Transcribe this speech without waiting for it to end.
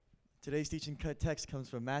Today's teaching cut text comes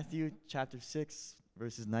from Matthew chapter 6,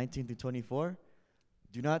 verses 19 through 24.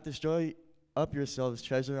 Do not destroy up yourselves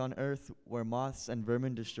treasure on earth where moths and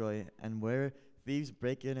vermin destroy and where thieves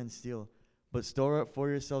break in and steal. But store up for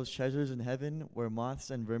yourselves treasures in heaven where moths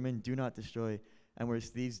and vermin do not destroy and where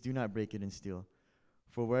thieves do not break in and steal.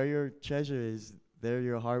 For where your treasure is, there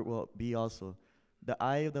your heart will be also. The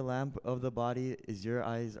eye of the lamp of the body is your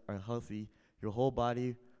eyes are healthy, your whole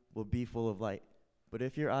body will be full of light. But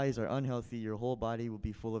if your eyes are unhealthy, your whole body will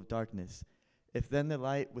be full of darkness. If then the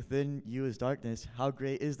light within you is darkness, how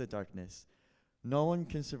great is the darkness? No one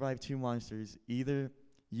can survive two monsters. Either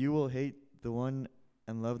you will hate the one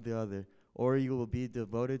and love the other, or you will be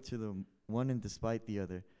devoted to the one and despite the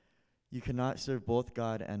other. You cannot serve both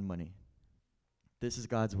God and money. This is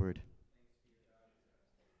God's word.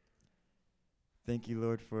 Thank you,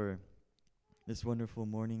 Lord, for this wonderful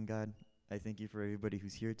morning, God. I thank you for everybody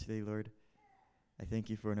who's here today, Lord. I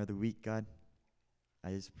thank you for another week, God.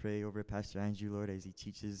 I just pray over Pastor Andrew, Lord, as he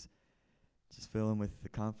teaches. Just fill him with the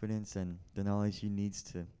confidence and the knowledge he needs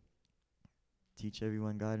to teach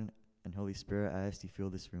everyone, God. And Holy Spirit, I ask you to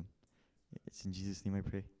fill this room. It's in Jesus' name I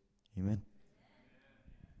pray. Amen.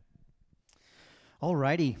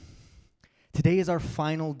 Alrighty. Today is our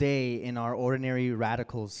final day in our Ordinary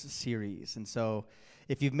Radicals series. And so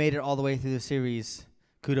if you've made it all the way through the series,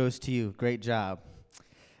 kudos to you. Great job.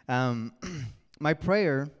 My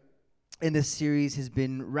prayer in this series has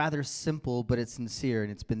been rather simple, but it's sincere,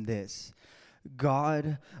 and it's been this.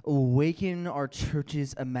 God, awaken our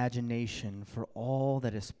church's imagination for all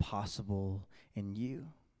that is possible in you.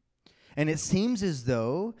 And it seems as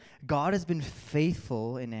though God has been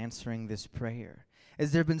faithful in answering this prayer,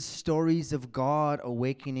 as there have been stories of God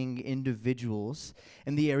awakening individuals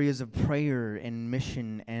in the areas of prayer and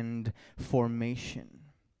mission and formation.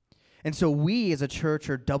 And so we as a church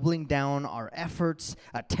are doubling down our efforts,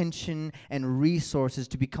 attention, and resources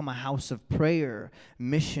to become a house of prayer,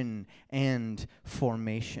 mission, and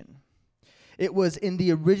formation. It was in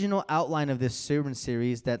the original outline of this sermon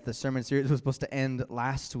series that the sermon series was supposed to end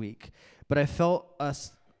last week, but I felt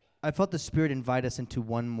the Spirit invite us into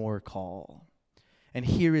one more call. And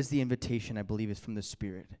here is the invitation, I believe, is from the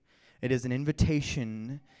Spirit. It is an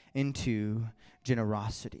invitation into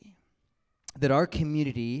generosity. That our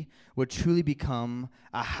community would truly become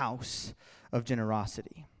a house of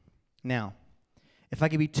generosity. Now, if I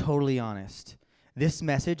could be totally honest, this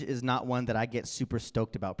message is not one that I get super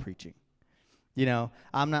stoked about preaching. You know,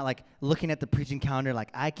 I'm not like looking at the preaching calendar like,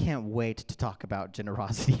 I can't wait to talk about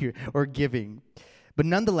generosity or giving. But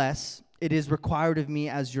nonetheless, it is required of me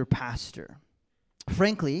as your pastor.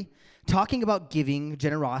 Frankly, talking about giving,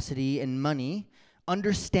 generosity, and money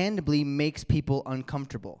understandably makes people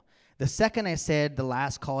uncomfortable. The second I said the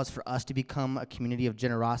last call is for us to become a community of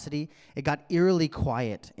generosity, it got eerily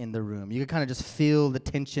quiet in the room. You could kind of just feel the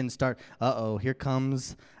tension start, here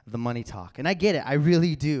comes the money talk. And I get it, I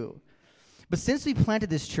really do. But since we planted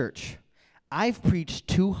this church, I've preached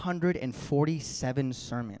 247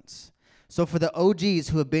 sermons. So for the OGs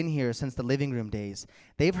who have been here since the living room days,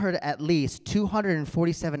 they've heard at least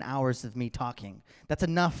 247 hours of me talking. That's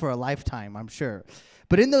enough for a lifetime, I'm sure.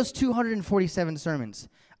 But in those 247 sermons,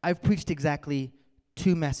 I've preached exactly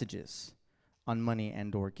 2 messages on money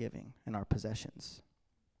and or giving and our possessions.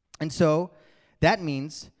 And so that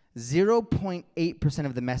means 0.8%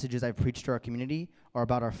 of the messages I've preached to our community are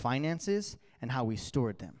about our finances and how we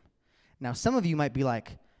stored them. Now, some of you might be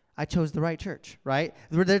like, I chose the right church, right?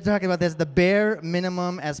 They're talking about this, the bare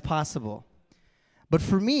minimum as possible. But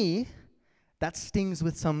for me, that stings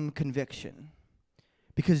with some conviction.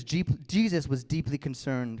 Because Jesus was deeply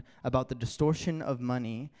concerned about the distortion of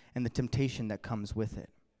money and the temptation that comes with it.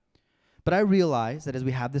 But I realize that as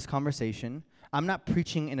we have this conversation, I'm not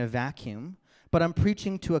preaching in a vacuum, but I'm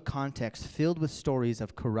preaching to a context filled with stories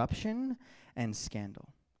of corruption and scandal.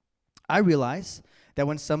 I realize that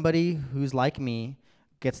when somebody who's like me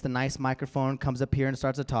gets the nice microphone, comes up here and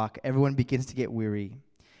starts to talk, everyone begins to get weary.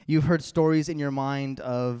 You've heard stories in your mind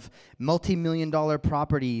of multi-million-dollar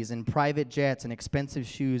properties and private jets and expensive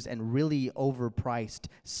shoes and really overpriced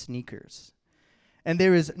sneakers. And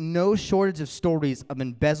there is no shortage of stories of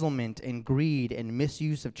embezzlement and greed and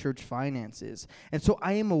misuse of church finances. And so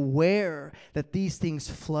I am aware that these things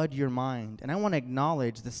flood your mind, and I want to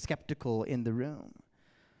acknowledge the skeptical in the room.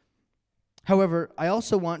 However, I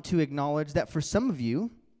also want to acknowledge that for some of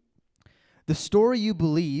you, the story you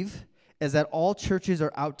believe is that all churches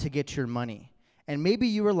are out to get your money. And maybe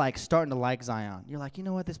you were like starting to like Zion. You're like, you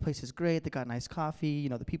know what, this place is great. They got nice coffee. You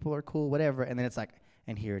know, the people are cool, whatever. And then it's like,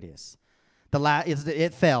 and here it is.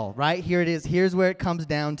 It fell, right? Here it is. Here's where it comes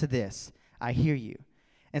down to this. I hear you.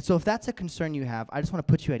 And so if that's a concern you have, I just want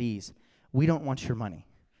to put you at ease. We don't want your money.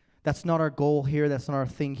 That's not our goal here. That's not our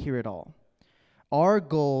thing here at all. Our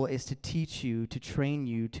goal is to teach you, to train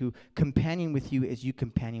you, to companion with you as you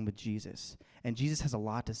companion with Jesus. And Jesus has a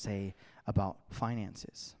lot to say about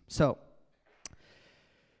finances. So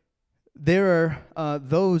there are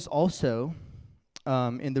those also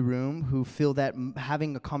in the room who feel that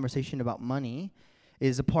having a conversation about money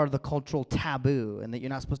is a part of the cultural taboo and that you're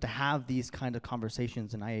not supposed to have these kind of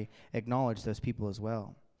conversations, and I acknowledge those people as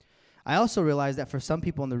well. I also realize that for some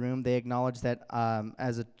people in the room, they acknowledge that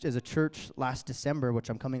as a church last December, which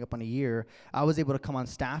I'm coming up on a year, I was able to come on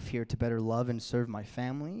staff here to better love and serve my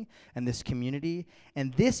family and this community.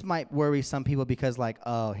 And this might worry some people because like,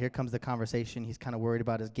 oh, here comes the conversation. He's kind of worried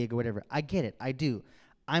about his gig or whatever. I get it. I do.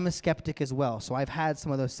 I'm a skeptic as well, so I've had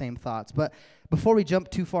some of those same thoughts. But before we jump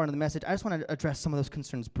too far into the message, I just want to address some of those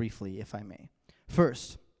concerns briefly, if I may.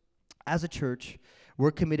 First, as a church,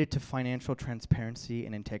 we're committed to financial transparency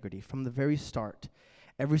and integrity. From the very start,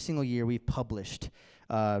 every single year we've published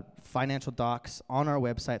financial docs on our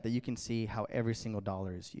website that you can see how every single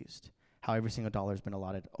dollar is used, how every single dollar has been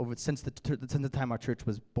allotted since the time our church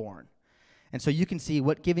was born. And so you can see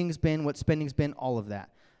what giving's been, what spending's been, all of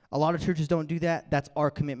that. A lot of churches don't do that. That's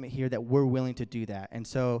our commitment here, that we're willing to do that. And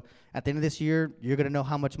so at the end of this year, you're going to know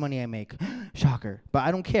how much money I make. Shocker. But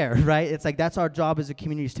I don't care, right? It's like that's our job as a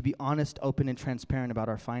community, is to be honest, open, and transparent about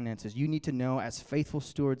our finances. You need to know, as faithful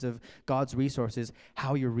stewards of God's resources,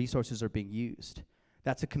 how your resources are being used.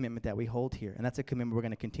 That's a commitment that we hold here. And that's a commitment we're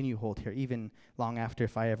going to continue to hold here. Even long after,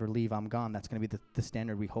 if I ever leave, I'm gone. That's going to be the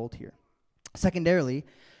standard we hold here. Secondarily,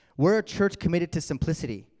 we're a church committed to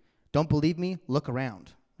simplicity. Don't believe me? Look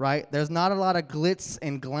around. Right? There's not a lot of glitz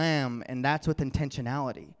and glam, and that's with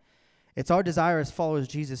intentionality. It's our desire as followers of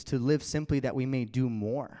Jesus to live simply that we may do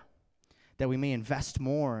more, that we may invest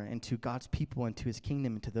more into God's people, into his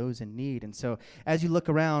kingdom, into those in need. And so as you look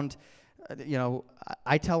around,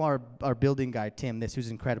 I tell our building guy, Tim, this, who's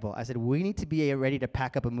incredible. I said, we need to be ready to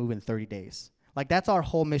pack up and move in 30 days. Like, that's our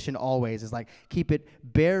whole mission always, is like keep it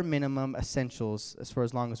bare minimum essentials for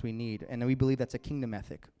as long as we need. And we believe that's a kingdom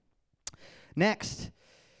ethic. Next,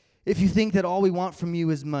 if you think that all we want from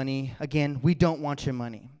you is money, again, we don't want your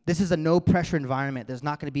money. This is a no-pressure environment. There's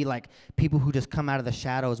not going to be like people who just come out of the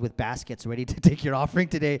shadows with baskets ready to take your offering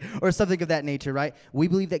today or something of that nature, right? We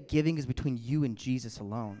believe that giving is between you and Jesus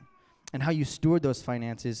alone. And how you steward those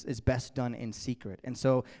finances is best done in secret. And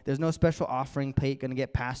so there's no special offering plate going to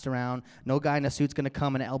get passed around. No guy in a suit's going to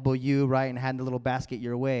come and elbow you, right, and hand the little basket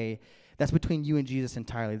your way. That's between you and Jesus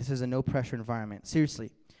entirely. This is a no-pressure environment.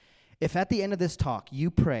 Seriously. If at the end of this talk you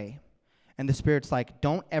pray and the Spirit's like,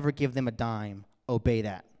 don't ever give them a dime, obey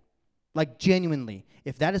that. Like, genuinely.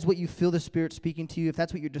 If that is what you feel the Spirit speaking to you, if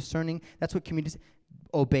that's what you're discerning, that's what communities,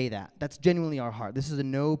 obey that. That's genuinely our heart. This is a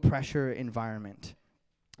no-pressure environment.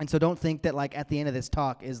 And so don't think that, like, at the end of this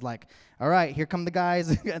talk is like, all right, here come the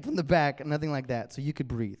guys from the back, nothing like that. So you could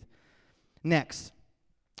breathe. Next,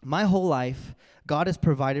 my whole life, God has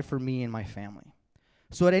provided for me and my family.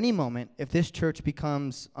 So at any moment, if this church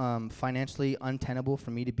becomes financially untenable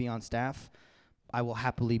for me to be on staff, I will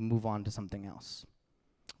happily move on to something else.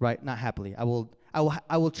 Right? Not happily. I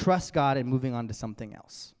will trust God in moving on to something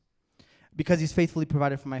else, because he's faithfully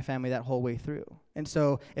provided for my family that whole way through. And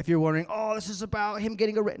so if you're wondering, oh, this is about him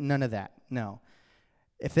getting none of that. No.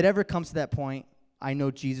 If it ever comes to that point, I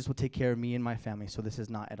know Jesus will take care of me and my family, so this is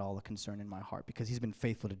not at all a concern in my heart, because he's been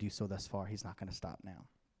faithful to do so thus far. He's not going to stop now.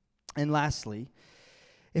 And lastly,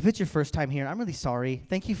 if it's your first time here, I'm really sorry.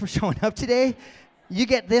 Thank you for showing up today. You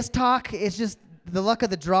get this talk. It's just the luck of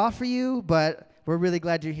the draw for you, but we're really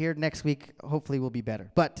glad you're here. Next week, hopefully, will be better.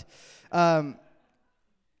 But I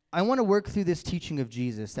want to work through this teaching of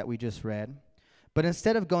Jesus that we just read. But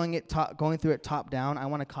instead of going through it top down, I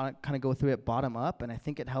want to kind of go through it bottom up, and I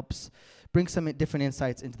think it helps bring some different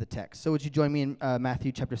insights into the text. So would you join me in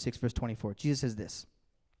Matthew chapter 6, verse 24? Jesus says this: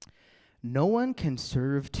 "No one can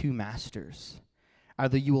serve two masters.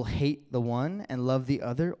 Either you will hate the one and love the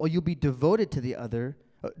other, or you'll be devoted to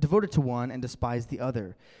one and despise the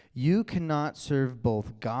other. You cannot serve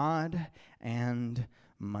both God and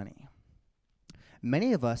money."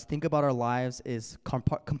 Many of us think about our lives as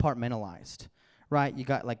compartmentalized, right? You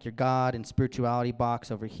got like your God and spirituality box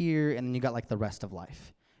over here, and then you got like the rest of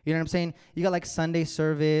life. You know what I'm saying? You got like Sunday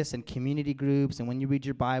service and community groups, and when you read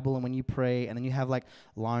your Bible and when you pray, and then you have like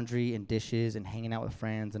laundry and dishes and hanging out with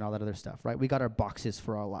friends and all that other stuff, right? We got our boxes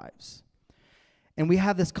for our lives. And we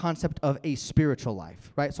have this concept of a spiritual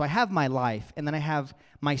life, right? So I have my life, and then I have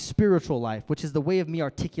my spiritual life, which is the way of me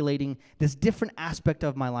articulating this different aspect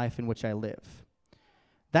of my life in which I live.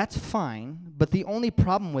 That's fine, but the only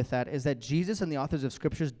problem with that is that Jesus and the authors of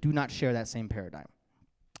scriptures do not share that same paradigm.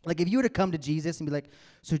 Like if you were to come to Jesus and be like,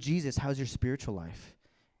 so Jesus, how's your spiritual life?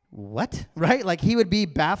 What? Right? Like he would be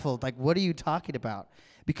baffled. Like, what are you talking about?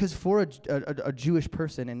 Because for a Jewish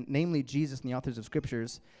person, and namely Jesus and the authors of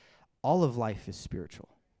scriptures, all of life is spiritual.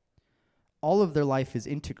 All of their life is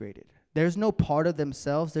integrated. There's no part of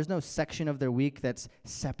themselves, there's no section of their week that's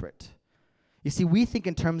separate. You see, we think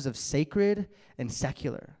in terms of sacred and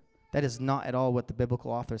secular. That is not at all what the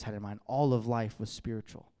biblical authors had in mind. All of life was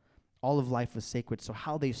spiritual. All of life was sacred. So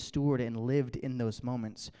how they stewarded and lived in those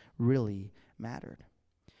moments really mattered.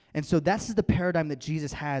 And so that's the paradigm that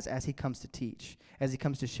Jesus has as he comes to teach, as he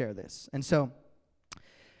comes to share this. And so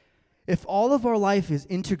if all of our life is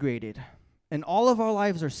integrated and all of our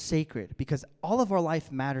lives are sacred because all of our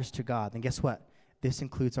life matters to God, then guess what? This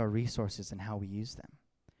includes our resources and how we use them.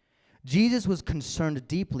 Jesus was concerned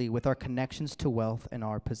deeply with our connections to wealth and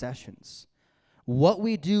our possessions. What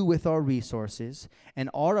we do with our resources and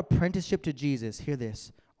our apprenticeship to Jesus, hear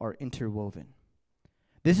this, are interwoven.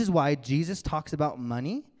 This is why Jesus talks about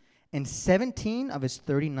money in 17 of his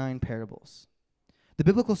 39 parables. The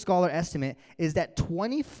biblical scholar estimate is that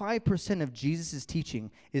 25% of Jesus' teaching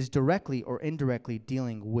is directly or indirectly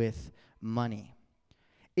dealing with money.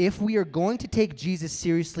 If we are going to take Jesus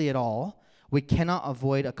seriously at all, we cannot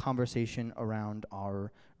avoid a conversation around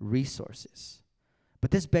our resources.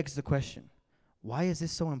 But this begs the question, why is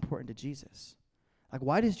this so important to Jesus? Like,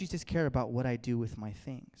 why does Jesus care about what I do with my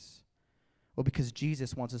things? Well, because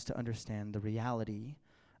Jesus wants us to understand the reality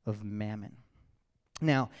of mammon.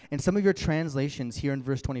 Now, in some of your translations here in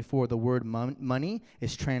verse 24, the word money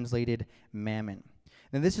is translated mammon.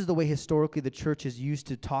 Now, this is the way historically the church is used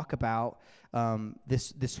to talk about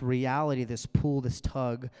this reality, this pull, this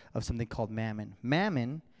tug of something called mammon.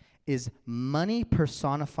 Mammon is money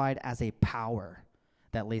personified as a power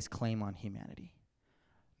that lays claim on humanity.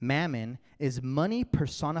 Mammon is money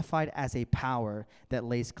personified as a power that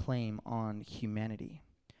lays claim on humanity.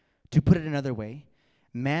 To put it another way,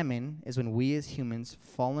 mammon is when we as humans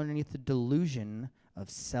fall underneath the delusion of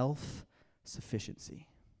self-sufficiency.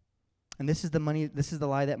 And this is the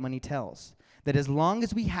lie that money tells. That as long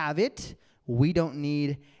as we have it, we don't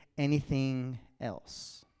need anything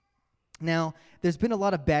else. Now, there's been a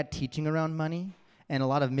lot of bad teaching around money and a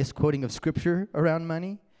lot of misquoting of scripture around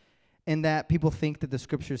money, in that people think that the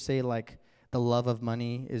scriptures say like the love of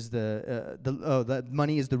money is the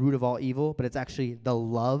money is the root of all evil, but it's actually the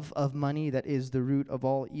love of money that is the root of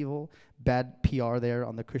all evil. Bad PR there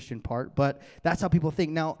on the Christian part, but that's how people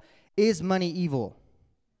think. Now, is money evil?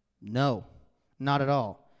 No, not at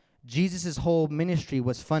all. Jesus' whole ministry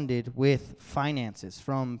was funded with finances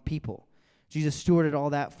from people. Jesus stewarded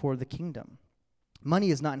all that for the kingdom.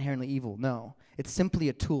 Money is not inherently evil, no. It's simply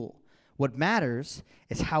a tool. What matters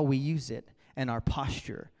is how we use it and our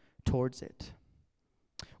posture towards it.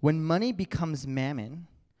 When money becomes mammon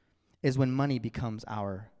is when money becomes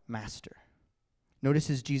our master.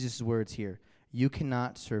 Notice Jesus' words here. You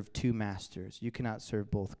cannot serve two masters. You cannot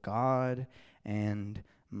serve both God and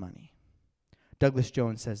money. Douglas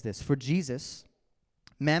Jones says this, for Jesus,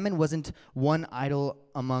 mammon wasn't one idol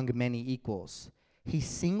among many equals. He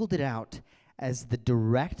singled it out as the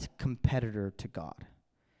direct competitor to God.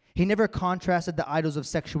 He never contrasted the idols of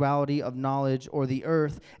sexuality, of knowledge, or the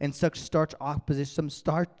earth in such stark opposition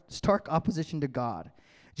to God.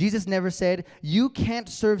 Jesus never said, you can't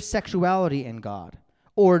serve sexuality and God,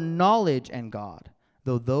 or knowledge and God,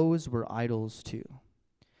 though those were idols too.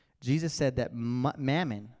 Jesus said that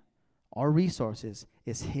mammon, our resources,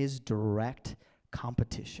 is his direct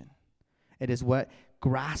competition. It is what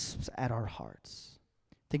grasps at our hearts.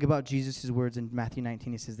 Think about Jesus' words in Matthew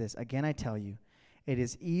 19. He says this, again I tell you, it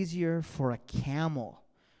is easier for a camel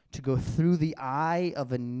to go through the eye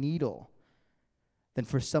of a needle than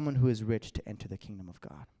for someone who is rich to enter the kingdom of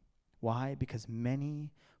God. Why? Because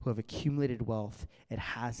many who have accumulated wealth, it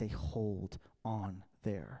has a hold on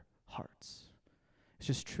their hearts. It's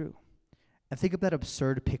just true. And think of that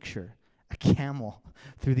absurd picture, a camel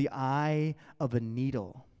through the eye of a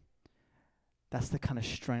needle. That's the kind of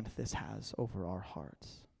strength this has over our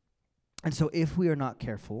hearts. And so if we are not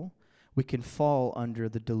careful, we can fall under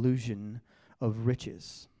the delusion of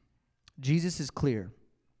riches. Jesus is clear.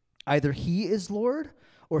 Either he is Lord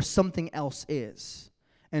or something else is.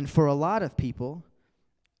 And for a lot of people,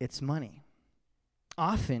 it's money.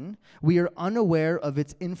 Often, we are unaware of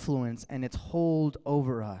its influence and its hold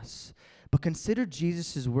over us. But consider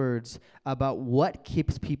Jesus' words about what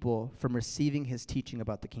keeps people from receiving his teaching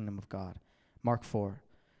about the kingdom of God. Mark 4.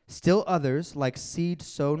 Still others, like seed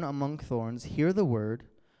sown among thorns, hear the word,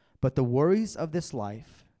 but the worries of this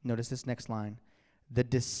life, notice this next line, The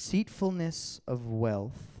deceitfulness of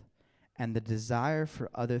wealth and the desire for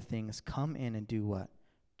other things come in and do what?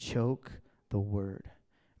 Choke the word,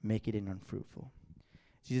 make it unfruitful.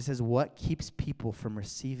 Jesus says what keeps people from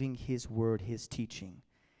receiving his word, his teaching,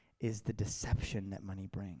 is the deception that money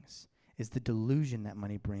brings, is the delusion that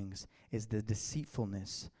money brings, is the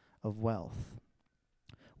deceitfulness of wealth.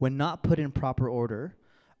 When not put in proper order,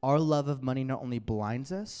 our love of money not only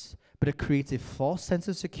blinds us, but it creates a false sense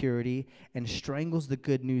of security and strangles the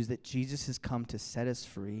good news that Jesus has come to set us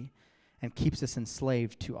free and keeps us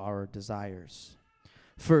enslaved to our desires.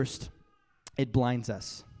 First, it blinds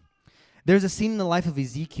us. There's a scene in the life of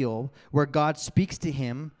Ezekiel where God speaks to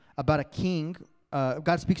him about a king.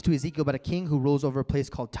 God speaks to Ezekiel about a king who rules over a place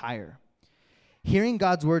called Tyre. Hear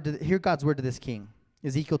God's word to this king.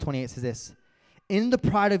 Ezekiel 28 says this, "In the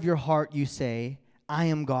pride of your heart you say, I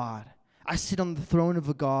am God. I sit on the throne of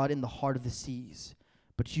a God in the heart of the seas.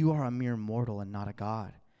 But you are a mere mortal and not a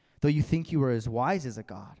God, though you think you are as wise as a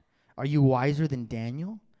God. Are you wiser than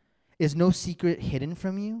Daniel? Is no secret hidden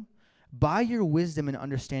from you? By your wisdom and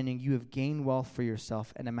understanding you have gained wealth for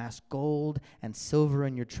yourself and amassed gold and silver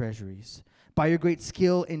in your treasuries. By your great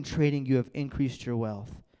skill in trading you have increased your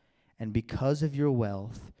wealth. And because of your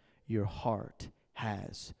wealth, your heart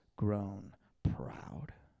has grown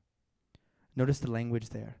proud." Notice the language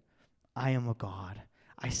there. I am a God.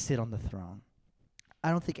 I sit on the throne.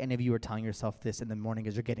 I don't think any of you are telling yourself this in the morning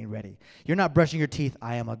as you're getting ready. You're not brushing your teeth.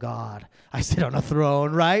 I am a God. I sit on a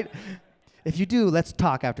throne, right? If you do, let's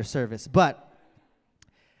talk after service. But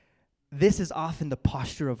this is often the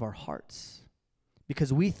posture of our hearts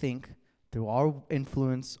because we think through our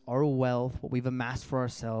influence, our wealth, what we've amassed for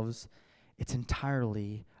ourselves, it's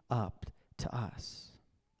entirely up to us.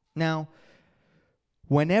 Now,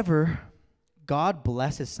 whenever God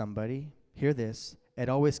blesses somebody, hear this, it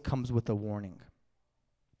always comes with a warning.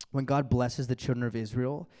 When God blesses the children of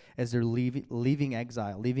Israel as they're leaving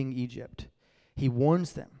exile, leaving Egypt, he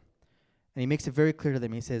warns them. And he makes it very clear to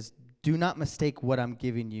them. He says, do not mistake what I'm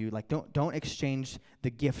giving you. Like, don't exchange the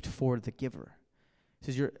gift for the giver.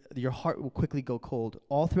 He says, your heart will quickly go cold.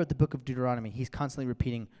 All throughout the book of Deuteronomy, he's constantly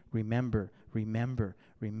repeating, remember, remember,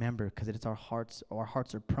 remember, because it's our hearts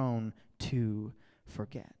are prone to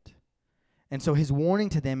forget. And so his warning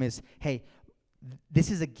to them is, hey,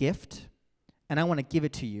 this is a gift, and I want to give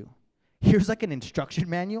it to you. Here's like an instruction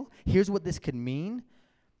manual. Here's what this could mean.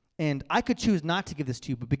 And I could choose not to give this to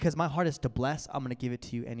you, but because my heart is to bless, I'm going to give it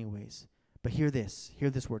to you anyways. But hear this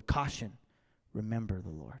word, caution. Remember the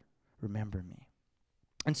Lord. Remember me.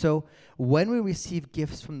 And so when we receive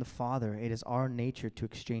gifts from the Father, it is our nature to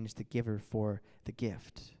exchange the giver for the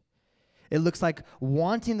gift. It looks like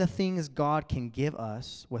wanting the things God can give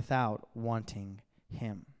us without wanting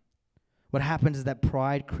him. What happens is that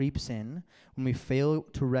pride creeps in when we fail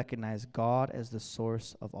to recognize God as the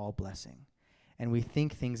source of all blessing. And we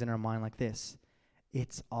think things in our mind like this: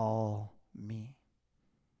 it's all me.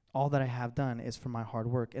 All that I have done is for my hard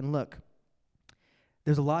work. And look,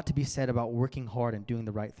 there's a lot to be said about working hard and doing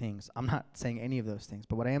the right things. I'm not saying any of those things,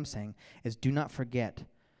 but what I am saying is do not forget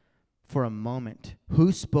for a moment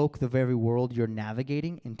who spoke the very world you're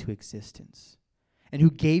navigating into existence, and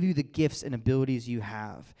who gave you the gifts and abilities you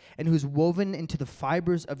have, and who's woven into the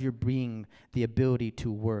fibers of your being the ability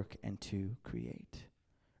to work and to create.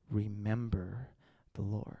 Remember the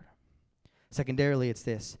Lord. Secondarily, it's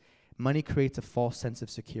this: money creates a false sense of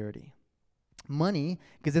security. Money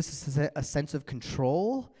gives us a sense of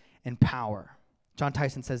control and power. John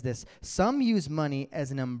Tyson says this: some use money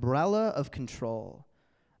as an umbrella of control.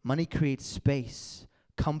 Money creates space,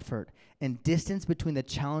 comfort, and distance between the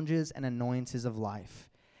challenges and annoyances of life.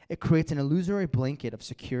 It creates an illusory blanket of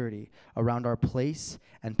security around our place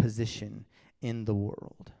and position in the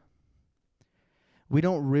world. We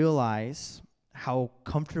don't realize how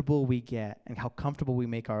comfortable we get and how comfortable we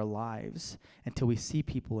make our lives until we see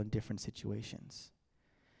people in different situations.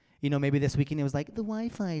 You know, maybe this weekend it was like, the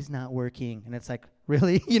Wi-Fi is not working. And it's like,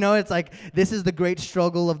 really? You know, it's like, this is the great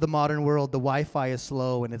struggle of the modern world. The Wi-Fi is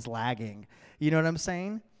slow and it's lagging. You know what I'm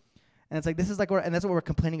saying? And it's like, this is like, and that's what we're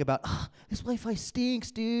complaining about. This Wi-Fi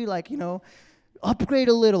stinks, dude. Like, you know, upgrade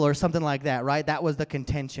a little or something like that, right? That was the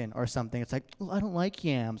contention or something. It's like, I don't like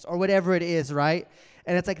yams or whatever it is, right?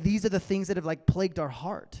 And it's like, these are the things that have like plagued our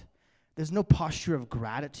heart. There's no posture of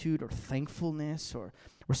gratitude or thankfulness or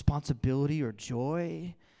responsibility or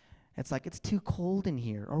joy. It's like, it's too cold in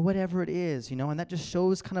here or whatever it is, you know, and that just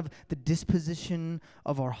shows kind of the disposition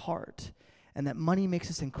of our heart, and that money makes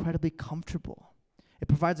us incredibly comfortable. It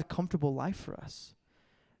provides a comfortable life for us.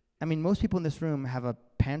 I mean, most people in this room have a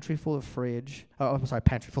pantry full of food or a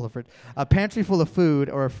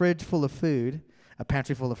fridge full of food, A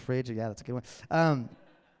pantry full of fridge. Yeah, that's a good one.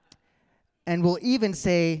 And we'll even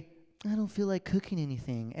say, I don't feel like cooking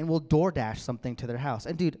anything. And we'll DoorDash something to their house.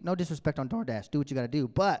 And dude, no disrespect on DoorDash. Do what you got to do.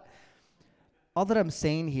 But all that I'm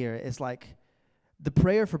saying here is like the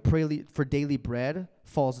prayer for daily bread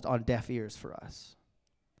falls on deaf ears for us.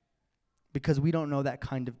 Because we don't know that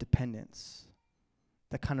kind of dependence.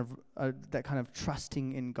 That kind of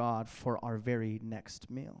trusting in God for our very next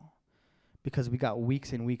meal. Because we got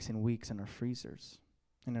weeks and weeks and weeks in our freezers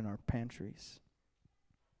and in our pantries.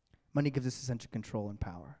 Money gives us a sense of control and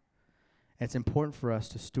power. And it's important for us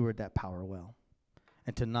to steward that power well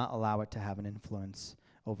and to not allow it to have an influence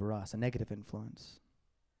over us, a negative influence.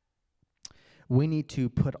 We need to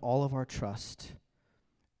put all of our trust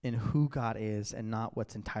in who God is and not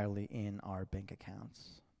what's entirely in our bank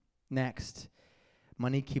accounts. Next,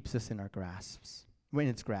 money keeps us in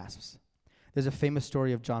its grasps. There's a famous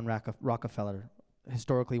story of John Rockefeller,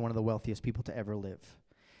 historically one of the wealthiest people to ever live.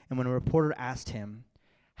 And when a reporter asked him,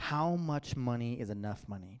 how much money is enough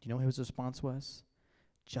money? Do you know what his response was?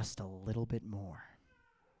 Just a little bit more.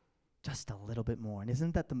 Just a little bit more. And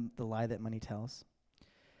isn't that the lie that money tells?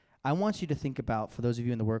 I want you to think about, for those of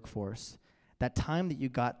you in the workforce, that time that you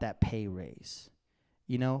got that pay raise.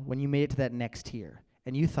 You know, when you made it to that next tier.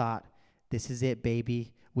 And you thought, this is it,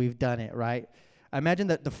 baby. We've done it, right? I imagine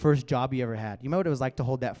that the first job you ever had. You know what it was like to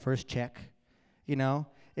hold that first check? You know?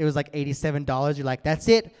 It was like $87. You're like, that's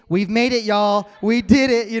it. We've made it, y'all. We did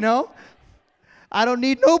it, you know? I don't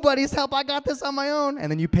need nobody's help. I got this on my own. And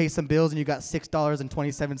then you pay some bills and you got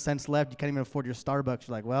 $6.27 left. You can't even afford your Starbucks.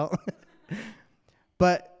 You're like, well.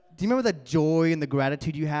 But do you remember the joy and the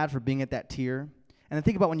gratitude you had for being at that tier? And then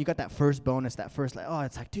think about when you got that first bonus, that first, like, oh,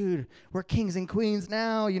 it's like, dude, we're kings and queens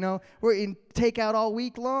now, you know? We're in takeout all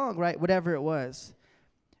week long, right? Whatever it was.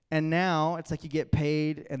 And now it's like you get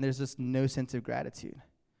paid and there's just no sense of gratitude.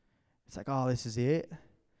 It's like, oh, this is it?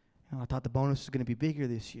 You know, I thought the bonus was going to be bigger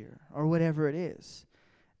this year, or whatever it is.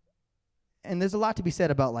 And there's a lot to be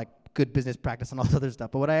said about, like, good business practice and all this other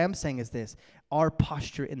stuff. But what I am saying is this. Our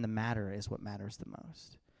posture in the matter is what matters the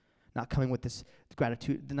most. Not coming with this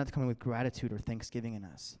gratitude, not coming with gratitude or thanksgiving in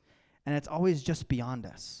us. And it's always just beyond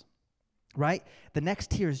us, right? The next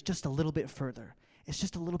tier is just a little bit further. It's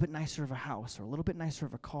just a little bit nicer of a house or a little bit nicer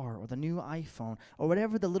of a car or the new iPhone or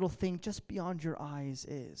whatever the little thing just beyond your eyes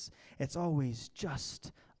is. It's always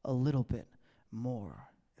just a little bit more.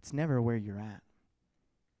 It's never where you're at.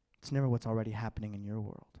 It's never what's already happening in your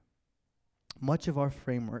world. Much of our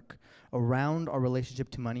framework around our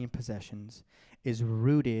relationship to money and possessions is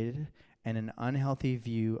rooted in an unhealthy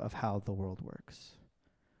view of how the world works.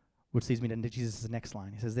 Which leads me to Jesus' next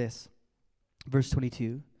line. He says this, verse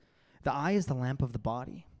 22, the eye is the lamp of the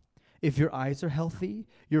body. If your eyes are healthy,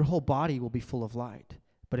 your whole body will be full of light.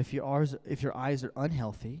 But if your eyes are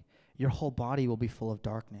unhealthy, your whole body will be full of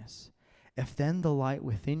darkness. If then the light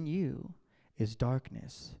within you is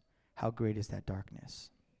darkness, how great is that darkness?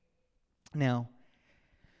 Now,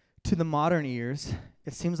 to the modern ears,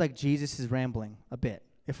 it seems like Jesus is rambling a bit,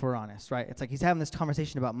 if we're honest, right? It's like he's having this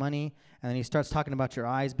conversation about money, and then he starts talking about your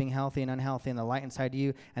eyes being healthy and unhealthy and the light inside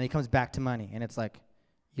you, and he comes back to money. And it's like,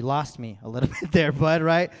 you lost me a little bit there, bud,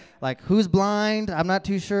 right? Like, who's blind? I'm not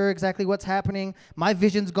too sure exactly what's happening. My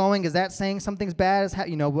vision's going. Is that saying something's bad?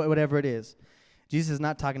 Whatever it is. Jesus is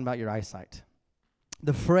not talking about your eyesight.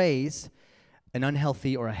 The phrase, an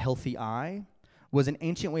unhealthy or a healthy eye, was an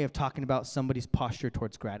ancient way of talking about somebody's posture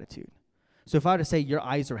towards gratitude. So if I were to say your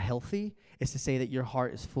eyes are healthy, it's to say that your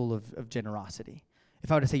heart is full of generosity.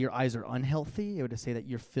 If I were to say your eyes are unhealthy, it would say that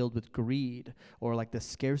you're filled with greed or like the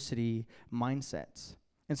scarcity mindsets.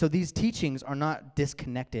 And so these teachings are not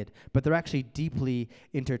disconnected, but they're actually deeply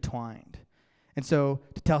intertwined. And so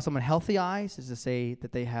to tell someone healthy eyes is to say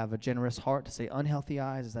that they have a generous heart. To say unhealthy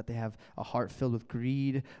eyes is that they have a heart filled with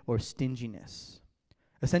greed or stinginess.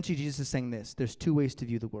 Essentially, Jesus is saying this. There's two ways to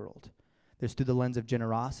view the world. There's through the lens of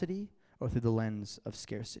generosity or through the lens of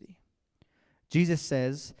scarcity. Jesus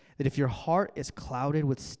says that if your heart is clouded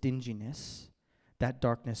with stinginess, that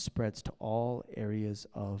darkness spreads to all areas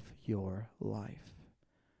of your life.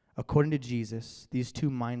 According to Jesus, these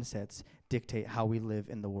two mindsets dictate how we live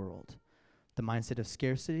in the world. The mindset of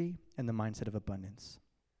scarcity and the mindset of abundance.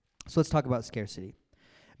 So let's talk about scarcity.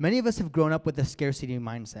 Many of us have grown up with the scarcity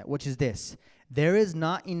mindset, which is this. There is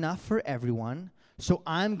not enough for everyone, so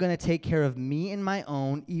I'm going to take care of me and my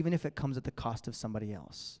own, even if it comes at the cost of somebody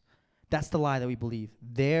else. That's the lie that we believe.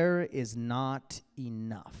 There is not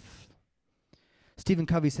enough. Stephen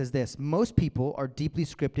Covey says this, most people are deeply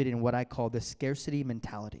scripted in what I call the scarcity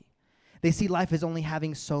mentality. They see life as only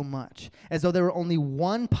having so much, as though there were only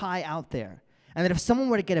one pie out there. And that if someone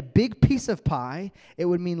were to get a big piece of pie, it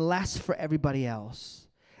would mean less for everybody else.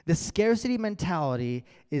 The scarcity mentality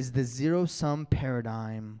is the zero-sum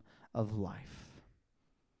paradigm of life.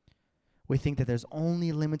 We think that there's only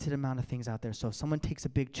a limited amount of things out there, so if someone takes a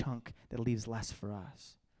big chunk, that leaves less for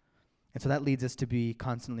us. And so that leads us to be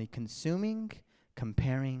constantly consuming,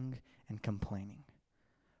 comparing, and complaining.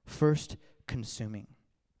 First, consuming.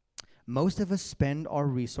 Most of us spend our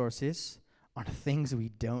resources on things we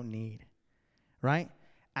don't need, right?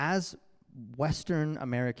 As Western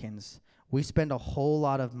Americans, we spend a whole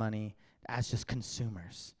lot of money as just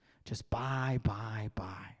consumers. Just buy,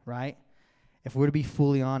 right? If we're to be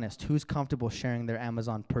fully honest, who's comfortable sharing their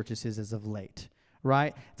Amazon purchases as of late,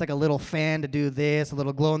 right? It's like a little fan to do this, a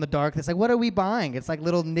little glow in the dark. It's like, what are we buying? It's like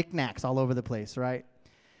little knickknacks all over the place, right?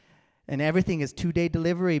 And everything is 2-day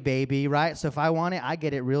delivery, baby, right? So if I want it, I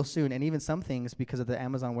get it real soon. And even some things, because of the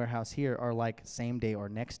Amazon warehouse here, are like same day or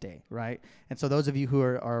next day, right? And so those of you who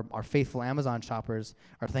are faithful Amazon shoppers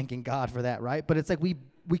are thanking God for that, right? But it's like we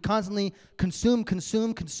constantly consume.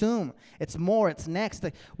 It's more, it's next.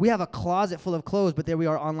 Like we have a closet full of clothes, but there we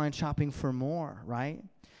are online shopping for more, right?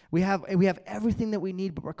 We have everything that we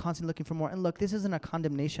need, but we're constantly looking for more. And look, this isn't a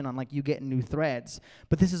condemnation on like you getting new threads,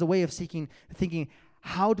 but this is a way of thinking,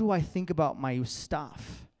 how do I think about my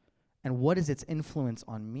stuff? And what is its influence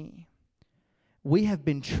on me? We have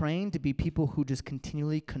been trained to be people who just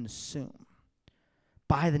continually consume.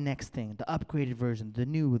 Buy the next thing, the upgraded version, the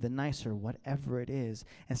new, the nicer, whatever it is,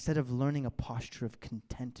 instead of learning a posture of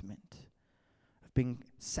contentment, of being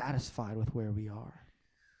satisfied with where we are.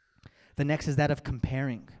 The next is that of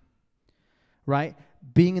comparing, right?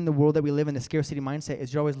 Being in the world that we live in, the scarcity mindset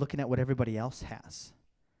is you're always looking at what everybody else has.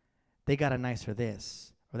 They got a nicer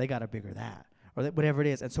this, or they got a bigger that, or whatever it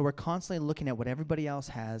is. And so we're constantly looking at what everybody else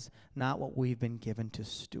has, not what we've been given to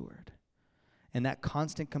steward. And that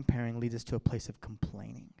constant comparing leads us to a place of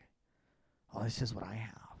complaining. Oh, this is what I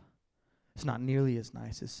have. It's not nearly as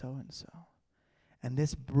nice as so-and-so. And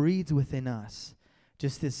this breeds within us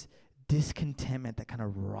just this discontentment that kind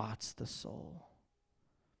of rots the soul.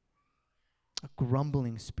 A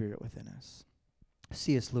grumbling spirit within us.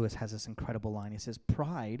 C.S. Lewis has this incredible line. He says,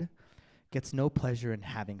 pride gets no pleasure in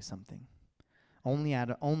having something, only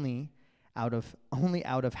out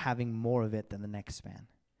of having more of it than the next man.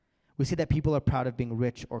 We see that people are proud of being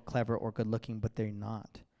rich or clever or good looking, but they're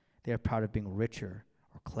not. They are proud of being richer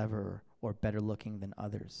or cleverer or better looking than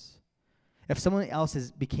others. If someone else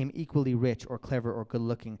became equally rich or clever or good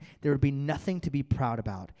looking, there would be nothing to be proud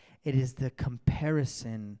about. It is the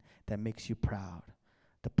comparison that makes you proud.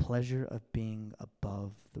 The pleasure of being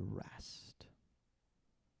above the rest.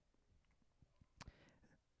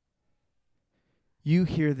 You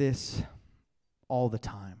hear this all the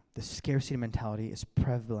time. The scarcity mentality is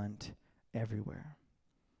prevalent everywhere.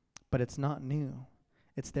 But it's not new.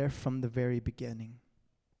 It's there from the very beginning.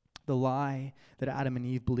 The lie that Adam and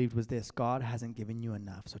Eve believed was this: God hasn't given you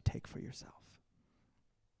enough, so take for yourself.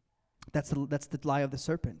 That's the lie of the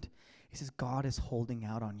serpent. He says, God is holding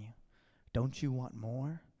out on you. Don't you want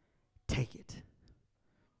more? Take it.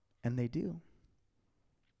 And they do.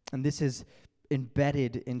 And this is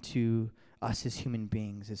embedded into us as human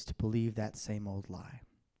beings, is to believe that same old lie.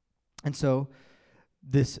 And so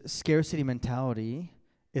this scarcity mentality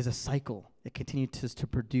is a cycle. It continues to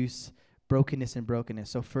produce brokenness and brokenness.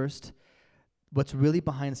 So first, what's really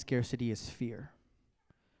behind scarcity is fear.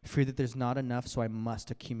 Fear that there's not enough, so I must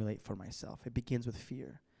accumulate for myself. It begins with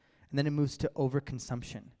fear. And then it moves to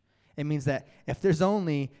overconsumption. It means that if there's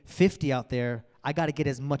only 50 out there, I got to get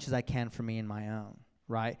as much as I can for me and my own,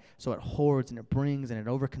 right? So it hoards and it brings and it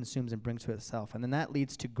overconsumes and brings to itself. And then that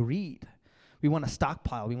leads to greed. We want a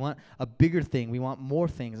stockpile. We want a bigger thing. We want more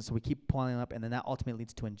things. And so we keep piling up, and then that ultimately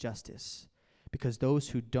leads to injustice. Because those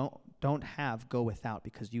who don't have go without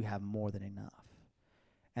because you have more than enough.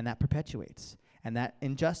 And that perpetuates. And that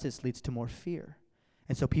injustice leads to more fear.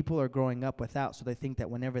 And so people are growing up without, so they think that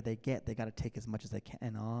whenever they get, they got to take as much as they can,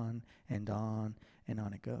 and on and on and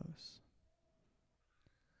on it goes.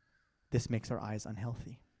 This makes our eyes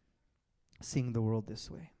unhealthy, seeing the world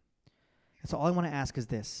this way. And so all I want to ask is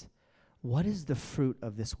this: what is the fruit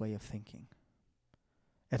of this way of thinking?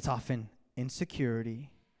 It's often insecurity,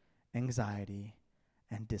 anxiety,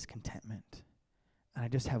 and discontentment. And I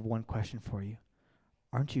just have one question for you.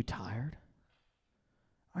 Aren't you tired?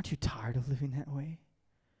 Aren't you tired of living that way?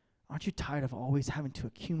 Aren't you tired of always having to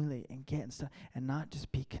accumulate and get and stuff and not just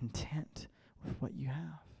be content with what you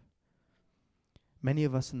have? Many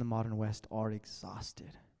of us in the modern West are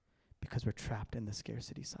exhausted because we're trapped in the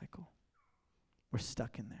scarcity cycle. We're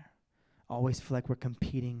stuck in there. Always feel like we're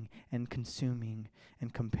competing and consuming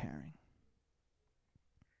and comparing.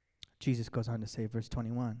 Jesus goes on to say, verse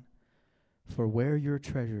 21, for where your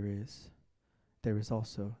treasure is, there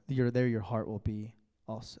your heart will be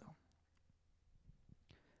also.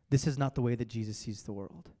 This is not the way that Jesus sees the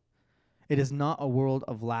world. It is not a world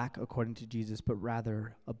of lack according to Jesus, but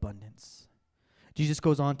rather abundance. Jesus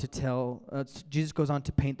goes on to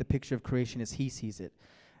paint the picture of creation as he sees it.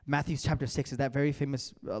 Matthew chapter 6 is that very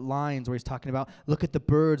famous lines where he's talking about, look at the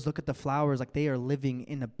birds, look at the flowers, like they are living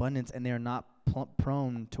in abundance and they are not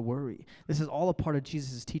prone to worry. This is all a part of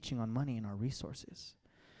Jesus' teaching on money and our resources.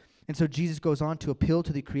 And so Jesus goes on to appeal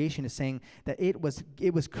to the creation as saying that it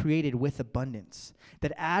was created with abundance,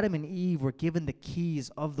 that Adam and Eve were given the keys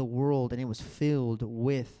of the world and it was filled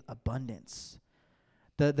with abundance.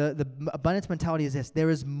 The abundance mentality is this: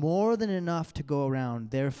 there is more than enough to go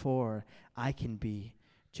around, therefore I can be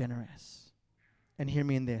generous. And hear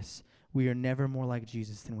me in this: we are never more like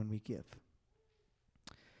Jesus than when we give.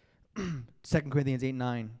 2 Corinthians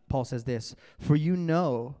 8:9, Paul says this, for you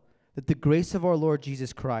know that the grace of our Lord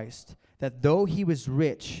Jesus Christ, that though he was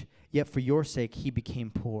rich, yet for your sake he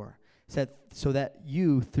became poor, so that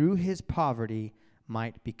you through his poverty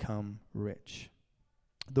might become rich.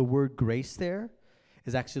 The word grace there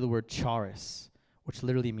is actually the word charis, which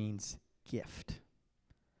literally means gift.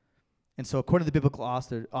 And so according to the biblical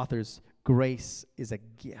authors, grace is a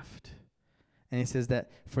gift. And he says that,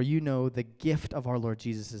 for you know the gift of our Lord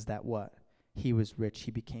Jesus is that what? He was rich,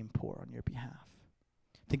 he became poor on your behalf.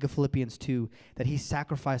 Think of Philippians 2, that he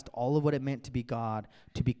sacrificed all of what it meant to be God,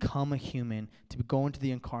 to become a human, to go into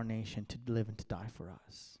the incarnation, to live and to die for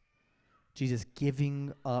us. Jesus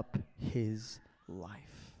giving up his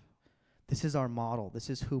life. This is our model. This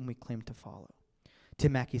is whom we claim to follow.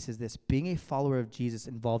 Tim Mackey says this, being a follower of Jesus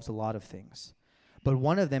involves a lot of things. But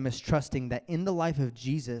one of them is trusting that in the life of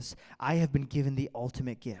Jesus, I have been given the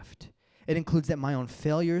ultimate gift. It includes that my own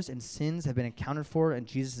failures and sins have been accounted for in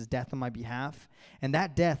Jesus' death on my behalf. And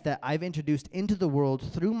that death that I've introduced into the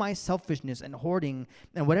world through my selfishness and hoarding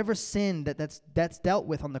and whatever sin that's dealt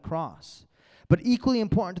with on the cross. But equally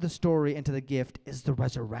important to the story and to the gift is the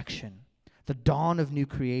resurrection, the dawn of new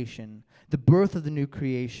creation, the birth of the new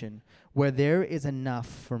creation, where there is enough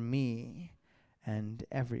for me and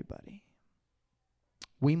everybody.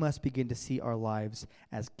 We must begin to see our lives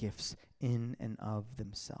as gifts in and of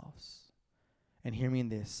themselves. And hear me in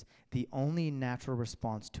this, the only natural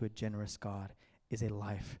response to a generous God is a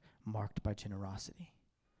life marked by generosity.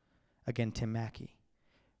 Again, Tim Mackey,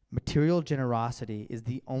 material generosity is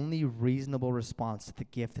the only reasonable response to the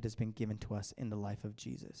gift that has been given to us in the life of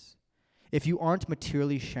Jesus. If you aren't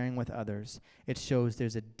materially sharing with others, it shows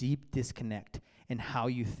there's a deep disconnect in how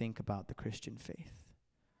you think about the Christian faith.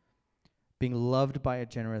 Being loved by a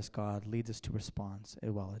generous God leads us to response as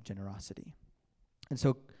well as generosity. And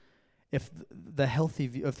so if the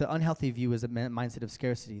unhealthy view is a mindset of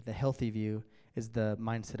scarcity, the healthy view is the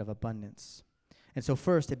mindset of abundance. And so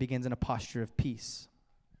first, it begins in a posture of peace.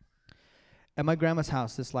 At my grandma's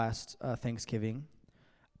house this last Thanksgiving,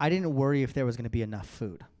 I didn't worry if there was going to be enough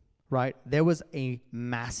food, right? There was a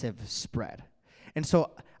massive spread. And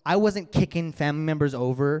so I wasn't kicking family members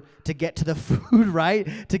over to get to the food,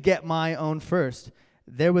 right? To get my own first.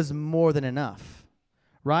 There was more than enough,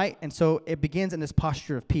 right? And so it begins in this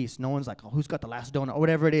posture of peace. No one's like, oh, who's got the last donut or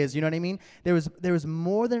whatever it is, you know what I mean? There was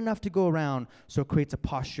more than enough to go around, so it creates a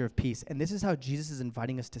posture of peace. And this is how Jesus is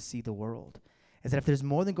inviting us to see the world, is that if there's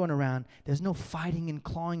more than going around, there's no fighting and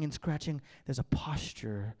clawing and scratching. There's a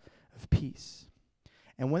posture of peace.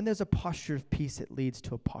 And when there's a posture of peace, it leads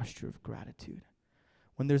to a posture of gratitude.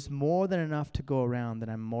 When there's more than enough to go around, then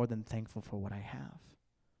I'm more than thankful for what I have.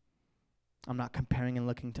 I'm not comparing and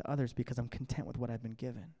looking to others because I'm content with what I've been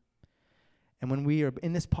given. And when we are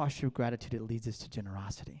in this posture of gratitude, it leads us to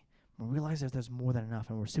generosity. When we realize that there's more than enough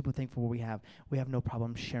and we're super thankful for what we have no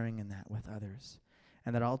problem sharing in that with others.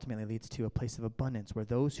 And that ultimately leads to a place of abundance where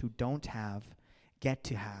those who don't have get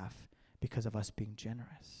to have because of us being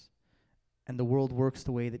generous. And the world works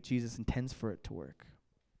the way that Jesus intends for it to work.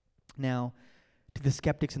 Now, to the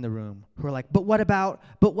skeptics in the room who are like, but what about,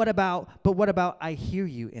 I hear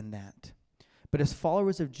you in that. But as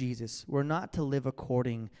followers of Jesus, we're not to live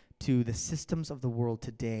according to the systems of the world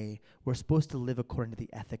today. We're supposed to live according to the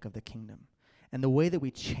ethic of the kingdom. And the way that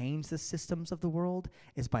we change the systems of the world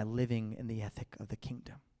is by living in the ethic of the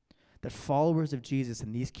kingdom. That followers of Jesus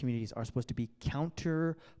in these communities are supposed to be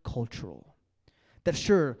counter-cultural. That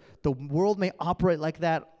sure, the world may operate like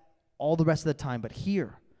that all the rest of the time, but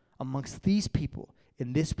here, amongst these people,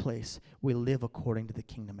 in this place, we live according to the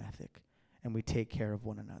kingdom ethic, and we take care of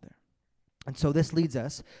one another. And so this leads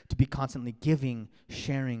us to be constantly giving,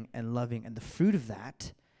 sharing, and loving, and the fruit of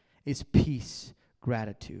that is peace,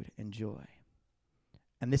 gratitude, and joy.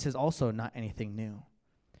 And this is also not anything new.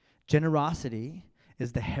 Generosity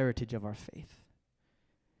is the heritage of our faith.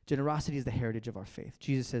 Generosity is the heritage of our faith.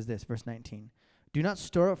 Jesus says this, verse 19, "Do not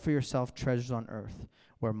store up for yourself treasures on earth,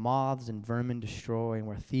 where moths and vermin destroy and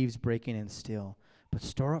where thieves break in and steal, but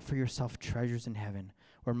store up for yourself treasures in heaven,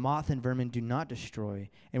 where moth and vermin do not destroy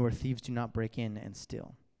and where thieves do not break in and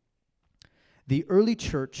steal." The early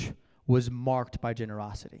church was marked by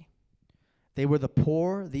generosity. They were the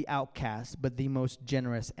poor, the outcast, but the most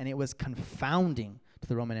generous, and it was confounding to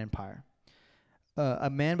the Roman Empire. A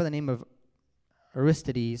man by the name of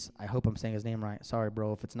Aristides, I hope I'm saying his name right, sorry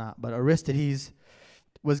bro if it's not, but Aristides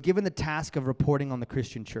was given the task of reporting on the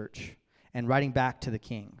Christian church and writing back to the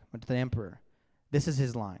king, or to the emperor. This is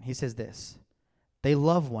his line. He says this, "They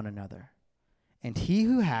love one another, and he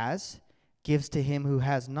who has gives to him who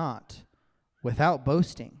has not, without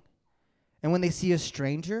boasting. And when they see a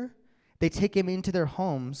stranger, they take him into their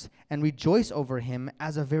homes and rejoice over him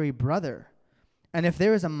as a very brother. And if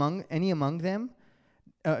there is among them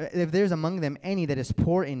any that is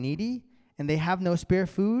poor and needy, and they have no spare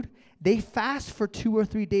food, they fast for 2 or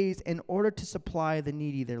 3 days in order to supply the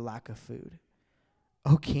needy their lack of food.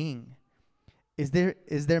 O king, is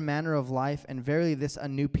their manner of life, and verily this a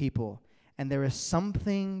new people, and there is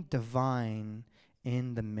something divine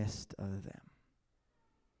in the midst of them."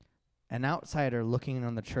 An outsider looking in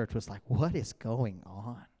on the church was like, what is going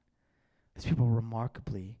on? These people were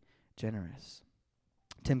remarkably generous.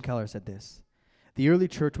 Tim Keller said this, "The early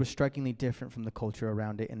church was strikingly different from the culture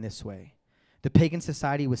around it in this way. The pagan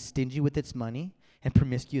society was stingy with its money and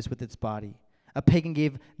promiscuous with its body. A pagan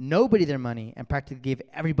gave nobody their money and practically gave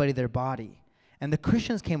everybody their body. And the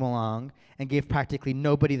Christians came along and gave practically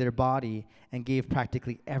nobody their body and gave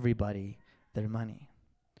practically everybody their money."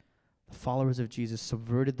 The followers of Jesus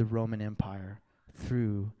subverted the Roman Empire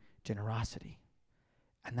through generosity.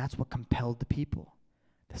 And that's what compelled the people.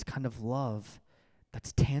 This kind of love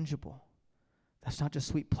that's tangible. That's not just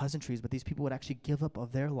sweet pleasantries, but these people would actually give up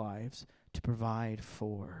of their lives to provide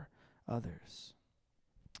for others.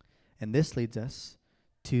 And this leads us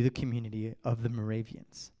to the community of the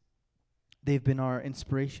Moravians. They've been our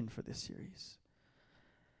inspiration for this series.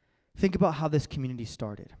 Think about how this community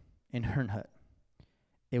started in Herrnhut.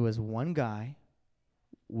 It was one guy,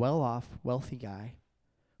 well-off, wealthy guy,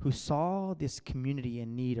 who saw this community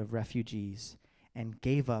in need of refugees and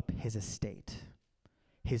gave up his estate,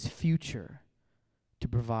 his future, to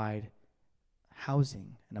provide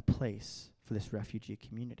housing and a place for this refugee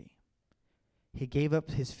community. He gave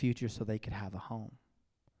up his future so they could have a home,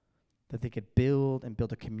 that they could build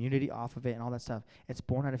a community off of it and all that stuff. It's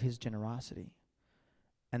born out of his generosity.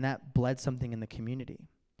 And that bled something in the community.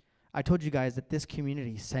 I told you guys that this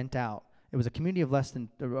community sent out, it was a community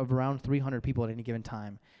of around 300 people at any given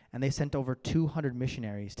time, and they sent over 200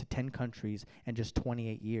 missionaries to 10 countries in just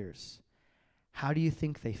 28 years. How do you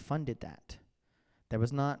think they funded that? There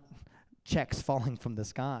was not checks falling from the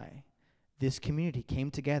sky. This community came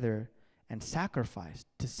together and sacrificed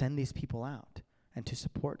to send these people out and to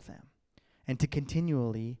support them and to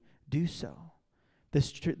continually do so.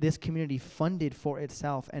 This community funded for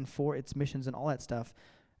itself and for its missions and all that stuff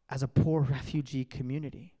as a poor refugee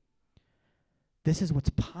community. This is what's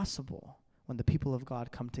possible when the people of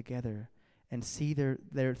God come together and see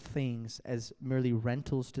their things as merely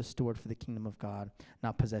rentals to steward for the kingdom of God,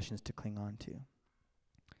 not possessions to cling on to.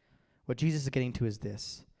 What Jesus is getting to is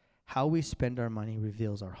this: how we spend our money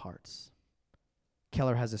reveals our hearts.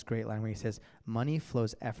 Keller has this great line where he says, "Money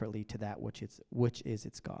flows effortlessly to that which is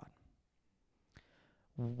its God."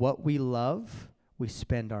 What we love, we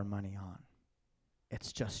spend our money on.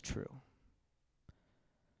 It's just true.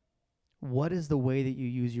 What is the way that you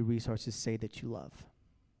use your resources say that you love?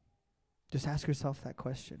 Just ask yourself that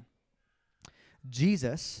question.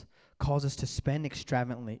 Jesus calls us to spend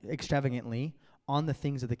extravagantly on the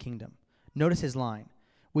things of the kingdom. Notice his line.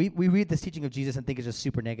 We read this teaching of Jesus and think it's just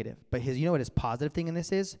super negative. But you know what his positive thing in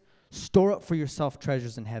this is? Store up for yourself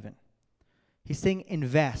treasures in heaven. He's saying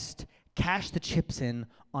invest, cash the chips in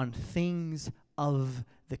on things of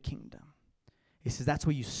the kingdom. He says that's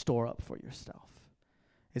where you store up for yourself,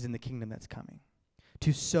 is in the kingdom that's coming.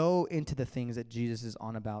 To sow into the things that Jesus is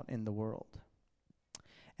on about in the world.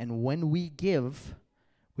 And when we give,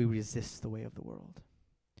 we resist the way of the world.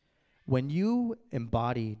 When you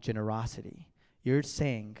embody generosity, you're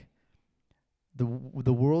saying the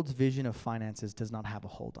world's vision of finances does not have a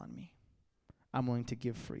hold on me. I'm willing to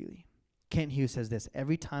give freely. Kent Hughes says this: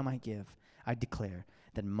 every time I give, I declare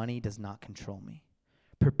that money does not control me.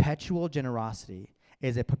 Perpetual generosity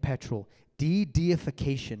is a perpetual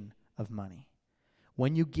de-deification of money.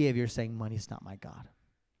 When you give, you're saying money's not my God.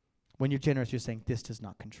 When you're generous, you're saying this does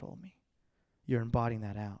not control me. you're embodying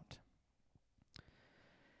that out.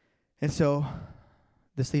 And so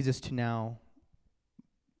this leads us to now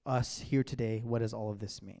us here today. What does all of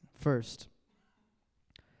this mean? First,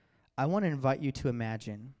 I want to invite you to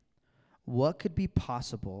imagine what could be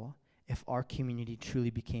possible if our community truly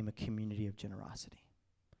became a community of generosity.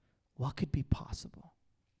 What could be possible?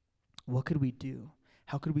 What could we do?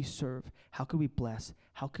 How could we serve? How could we bless?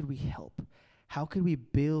 How could we help? How could we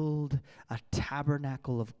build a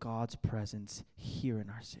tabernacle of God's presence here in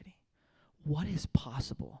our city? What is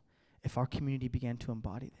possible if our community began to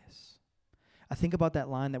embody this? I think about that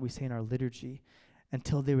line that we say in our liturgy,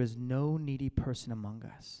 until there is no needy person among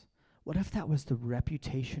us. What if that was the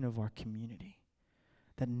reputation of our community?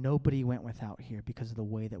 That nobody went without here because of the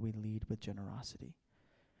way that we lead with generosity.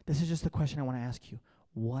 This is just the question I want to ask you.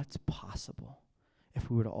 What's possible if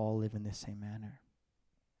we were to all live in this same manner?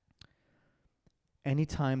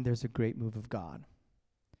 Anytime there's a great move of God,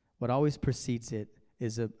 what always precedes it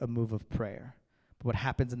is a move of prayer. But what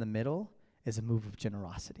happens in the middle is a move of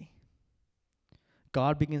generosity.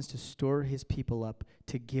 God begins to stir his people up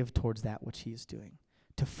to give towards that which he is doing,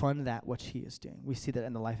 to fund that which he is doing. We see that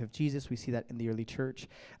in the life of Jesus. We see that in the early church.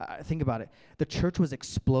 Think about it. The church was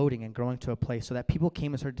exploding and growing to a place so that people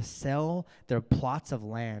came and started to sell their plots of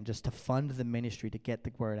land just to fund the ministry, to get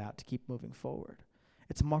the word out, to keep moving forward.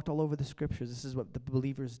 It's marked all over the scriptures. This is what the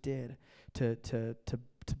believers did to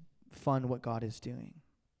fund what God is doing.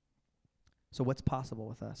 So what's possible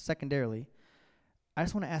with us? Secondarily, I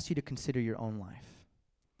just want to ask you to consider your own life.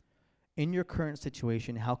 In your current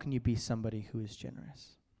situation, how can you be somebody who is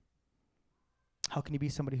generous? How can you be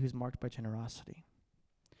somebody who's marked by generosity?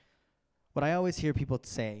 What I always hear people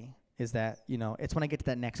say is that, it's when I get to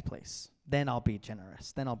that next place, then I'll be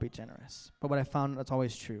generous. But what I found that's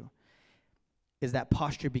always true is that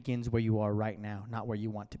posture begins where you are right now, not where you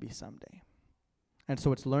want to be someday. And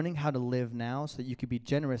so it's learning how to live now so that you can be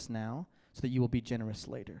generous now, so that you will be generous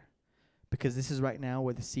later. Because this is right now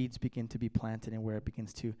where the seeds begin to be planted and where it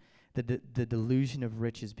begins to, the delusion of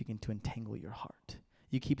riches begin to entangle your heart.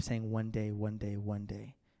 You keep saying one day,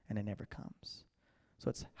 and it never comes. So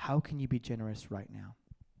it's how can you be generous right now?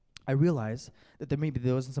 I realize that there may be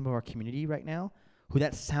those in some of our community right now who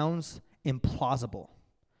that sounds implausible.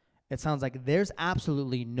 It sounds like there's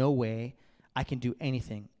absolutely no way I can do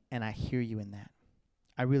anything, and I hear you in that.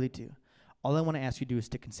 I really do. All I want to ask you to do is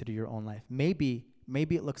to consider your own life. Maybe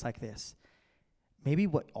it looks like this. Maybe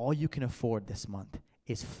all you can afford this month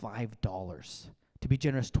is $5 to be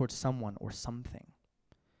generous towards someone or something.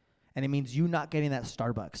 And it means you not getting that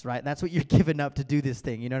Starbucks, right? That's what you're giving up to do this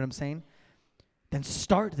thing. You know what I'm saying? Then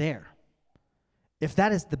start there. If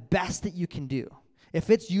that is the best that you can do, if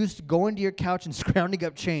it's used going to your couch and scrounging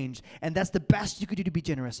up change, and that's the best you could do to be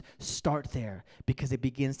generous, start there because it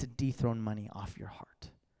begins to dethrone money off your heart.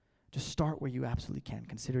 Just start where you absolutely can.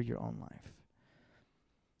 Consider your own life.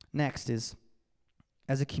 Next is,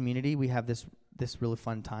 as a community, we have this really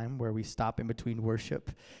fun time where we stop in between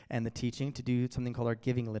worship and the teaching to do something called our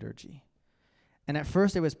giving liturgy. And at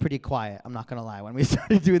first, it was pretty quiet. I'm not going to lie. When we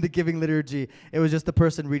started doing the giving liturgy, it was just the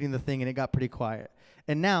person reading the thing, and it got pretty quiet.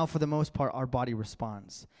 And now, for the most part, our body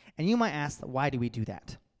responds. And you might ask, why do we do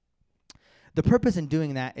that? The purpose in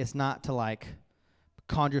doing that is not to,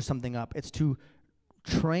 conjure something up. It's to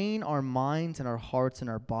train our minds and our hearts and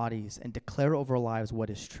our bodies and declare over our lives what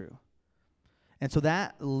is true. And so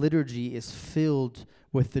that liturgy is filled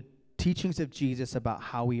with the teachings of Jesus about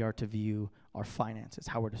how we are to view our finances,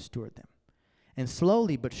 how we're to steward them. And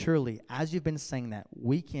slowly but surely, as you've been saying that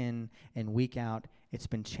week in and week out, it's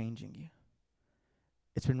been changing you.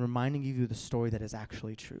 It's been reminding you of the story that is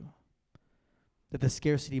actually true. That the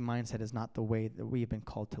scarcity mindset is not the way that we have been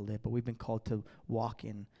called to live, but we've been called to walk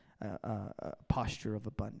in a posture of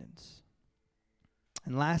abundance.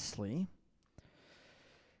 And lastly,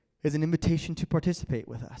 is an invitation to participate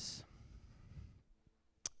with us.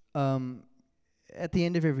 At the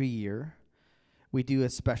end of every year, we do a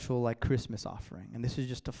special Christmas offering. And this is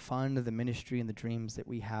just to fund the ministry and the dreams that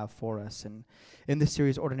we have for us. And in this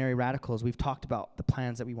series, Ordinary Radicals, we've talked about the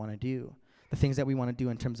plans that we want to do, the things that we want to do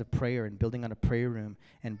in terms of prayer and building on a prayer room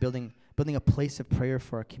and building a place of prayer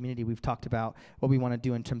for our community. We've talked about what we want to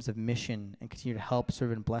do in terms of mission and continue to help,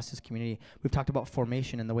 serve, and bless this community. We've talked about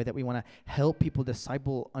formation and the way that we want to help people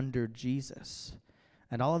disciple under Jesus.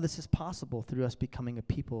 And all of this is possible through us becoming a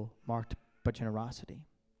people marked by generosity.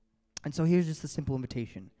 And so here's just a simple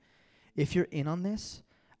invitation. If you're in on this,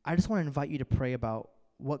 I just want to invite you to pray about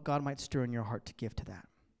what God might stir in your heart to give to that.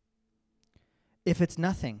 If it's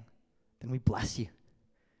nothing, then we bless you.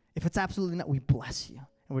 If it's absolutely not, we bless you.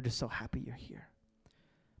 And we're just so happy you're here.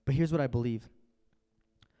 But here's what I believe.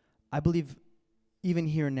 I believe even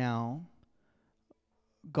here now,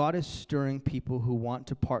 God is stirring people who want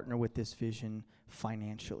to partner with this vision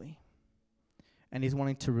financially. And he's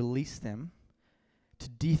wanting to release them to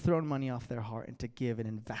dethrone money off their heart and to give and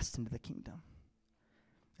invest into the kingdom.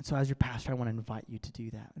 And so as your pastor, I want to invite you to do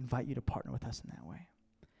that, invite you to partner with us in that way.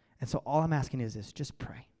 And so all I'm asking is this, just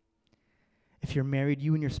pray. If you're married,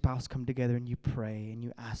 you and your spouse come together and you pray and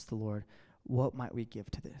you ask the Lord, what might we give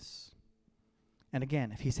to this? And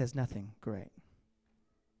again, if he says nothing, great.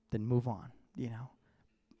 Then move on,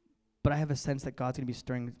 But I have a sense that God's going to be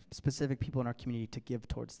stirring specific people in our community to give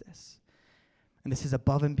towards this. And this is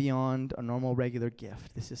above and beyond a normal, regular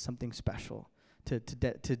gift. This is something special to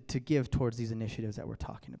give towards these initiatives that we're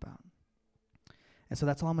talking about. And so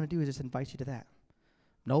that's all I'm going to do is just invite you to that.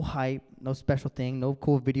 No hype, no special thing, no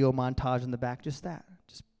cool video montage in the back, just that.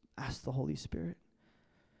 Just ask the Holy Spirit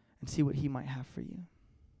and see what he might have for you.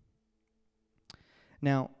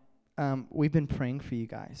 Now, we've been praying for you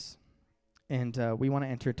guys, and we want to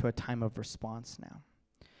enter into a time of response now.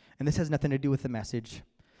 And this has nothing to do with the message,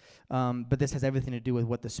 but this has everything to do with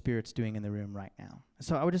what the Spirit's doing in the room right now.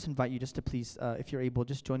 So I would just invite you just to please, if you're able,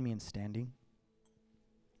 just join me in standing.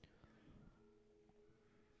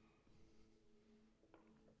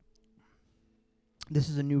 This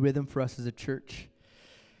is a new rhythm for us as a church.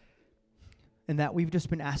 And that we've just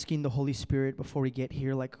been asking the Holy Spirit before we get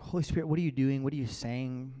here, like, Holy Spirit, what are you doing? What are you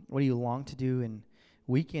saying? What do you long to do? And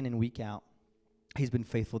week in and week out, he's been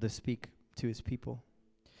faithful to speak to his people.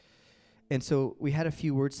 And so we had a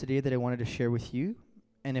few words today that I wanted to share with you.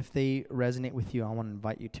 And if they resonate with you, I want to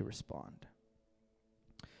invite you to respond.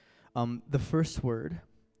 The first word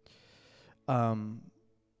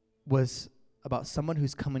was about someone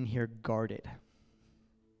who's coming here guarded.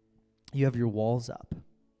 You have your walls up.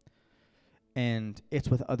 And it's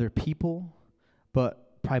with other people,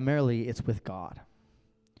 but primarily it's with God.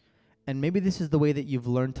 And maybe this is the way that you've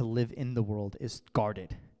learned to live in the world, is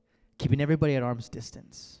guarded, keeping everybody at arm's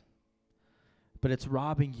distance. But it's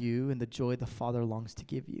robbing you and the joy the Father longs to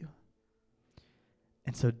give you.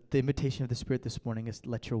 And so the invitation of the Spirit this morning is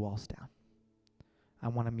let your walls down. I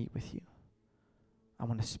want to meet with you. I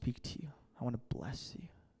want to speak to you. I want to bless you.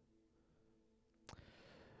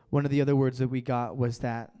 One of the other words that we got was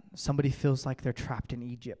that somebody feels like they're trapped in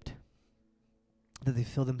Egypt, that they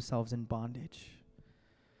feel themselves in bondage,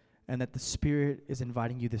 and that the Spirit is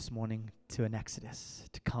inviting you this morning to an exodus,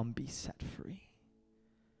 to come be set free.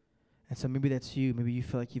 And so maybe that's you. Maybe you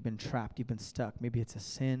feel like you've been trapped, you've been stuck. Maybe it's a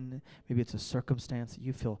sin, maybe it's a circumstance that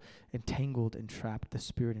you feel entangled and trapped. The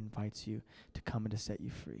Spirit invites you to come and to set you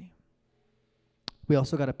free. We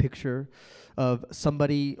also got a picture of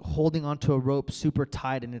somebody holding onto a rope super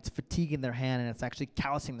tight, and it's fatiguing their hand, and it's actually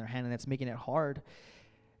callousing their hand, and it's making it hard.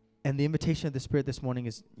 And the invitation of the Spirit this morning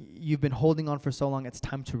is you've been holding on for so long, it's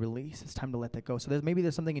time to release. It's time to let that go. So maybe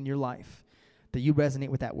there's something in your life that you resonate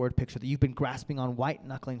with that word picture, that you've been grasping on,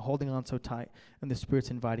 white-knuckling, holding on so tight, and the Spirit's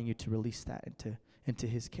inviting you to release that into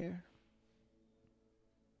his care.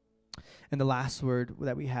 And the last word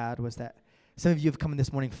that we had was that some of you have come in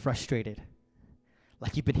this morning frustrated,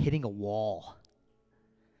 like you've been hitting a wall.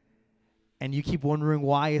 And you keep wondering,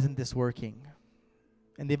 why isn't this working?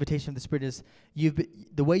 And the invitation of the Spirit is,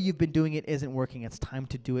 the way you've been doing it isn't working. It's time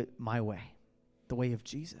to do it my way, the way of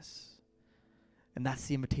Jesus. And that's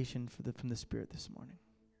the invitation from the Spirit this morning.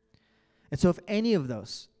 And so if any of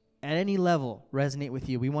those, at any level, resonate with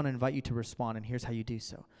you, we want to invite you to respond, and here's how you do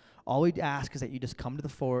so. All we ask is that you just come to the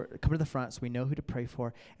front so we know who to pray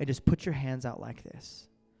for, and just put your hands out like this,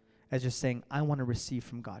 as just saying, I want to receive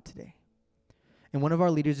from God today. And one of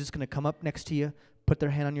our leaders is going to come up next to you, put their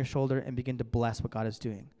hand on your shoulder, and begin to bless what God is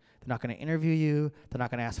doing. They're not going to interview you. They're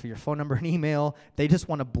not going to ask for your phone number and email. They just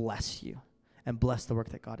want to bless you and bless the work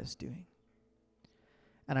that God is doing.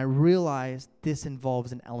 And I realize this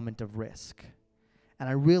involves an element of risk. And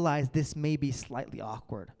I realize this may be slightly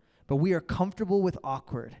awkward, but we are comfortable with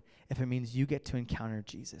awkward if it means you get to encounter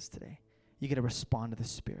Jesus today. You get to respond to the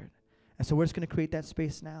Spirit. And so we're just going to create that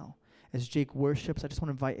space now. As Jake worships, I just want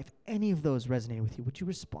to invite, if any of those resonate with you, would you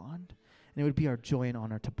respond? And it would be our joy and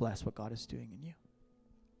honor to bless what God is doing in you.